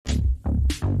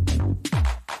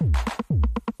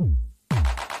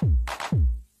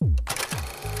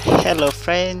Hello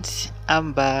friends,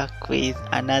 I'm back with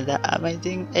another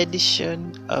amazing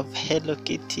edition of Hello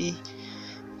Kitty.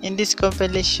 In this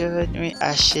compilation, we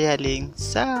are sharing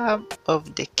some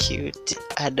of the cute,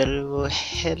 adorable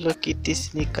Hello Kitty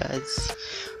sneakers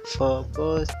for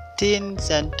both teens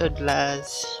and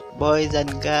toddlers, boys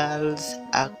and girls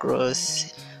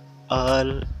across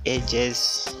all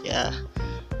ages. Yeah.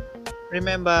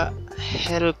 Remember,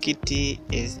 Hello Kitty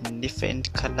is in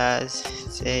different colors,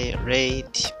 say red,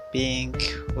 pink,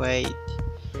 white,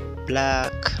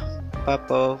 black,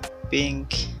 purple,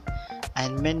 pink,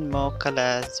 and many more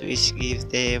colors which gives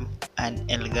them an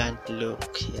elegant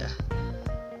look. Yeah.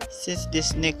 Since the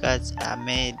sneakers are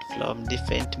made from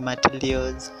different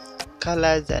materials,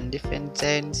 colors, and different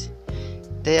designs,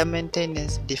 their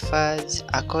maintenance differs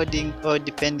according or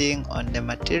depending on the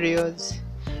materials.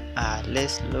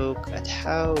 Let's look at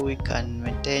how we can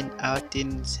maintain our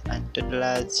teens and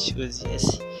toddlers shoes.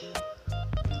 Yes,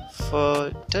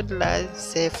 for toddlers,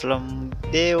 say from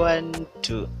day 1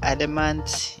 to other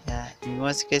months, in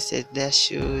most cases their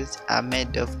shoes are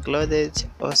made of clothes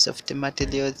or soft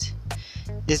materials.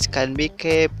 This can be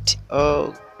kept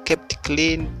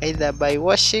clean either by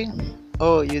washing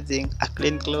or using a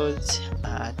clean clothes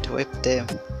to wipe them.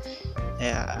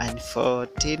 And for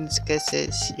teens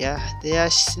cases, their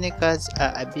sneakers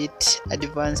are a bit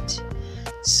advanced,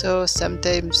 so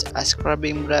sometimes a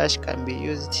scrubbing brush can be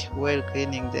used while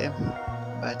cleaning them,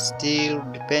 but still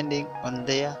depending on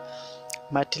their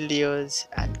materials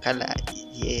and color.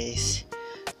 Yes,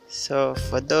 so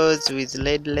for those with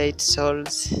lead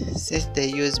soles, since they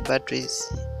use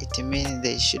batteries, it means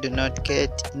they should not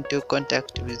get into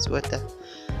contact with water,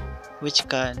 which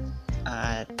can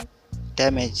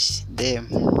damage them.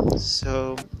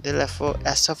 So therefore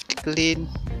a soft clean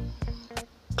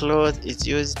cloth is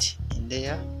used in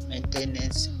their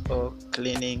maintenance or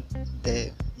cleaning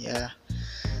them.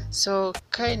 So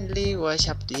kindly wash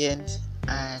up the ends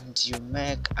and you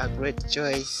make a great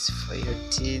choice for your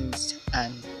teens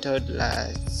and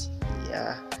toddlers.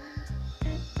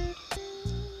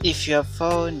 If you have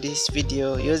found this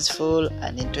video useful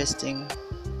and interesting,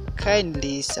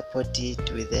 kindly support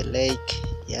it with a like.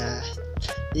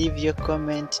 Leave your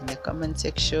comment in the comment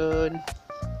section.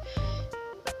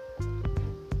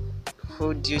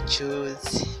 Who do you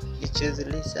choose? You choose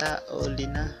Lisa or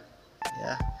Lena?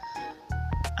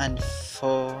 And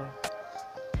for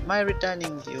my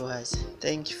returning viewers,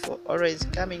 thank you for always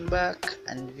coming back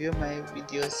and view my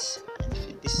videos. And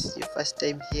if this is your first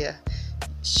time here,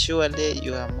 surely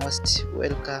you are most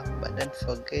welcome, but don't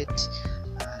forget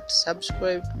to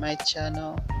subscribe to my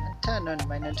channel and turn on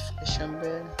my notification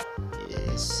bell.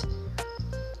 Yes,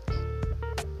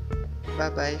 bye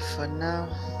bye for now.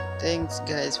 Thanks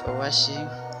guys for watching.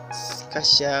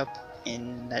 Catch up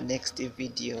in the next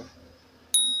video.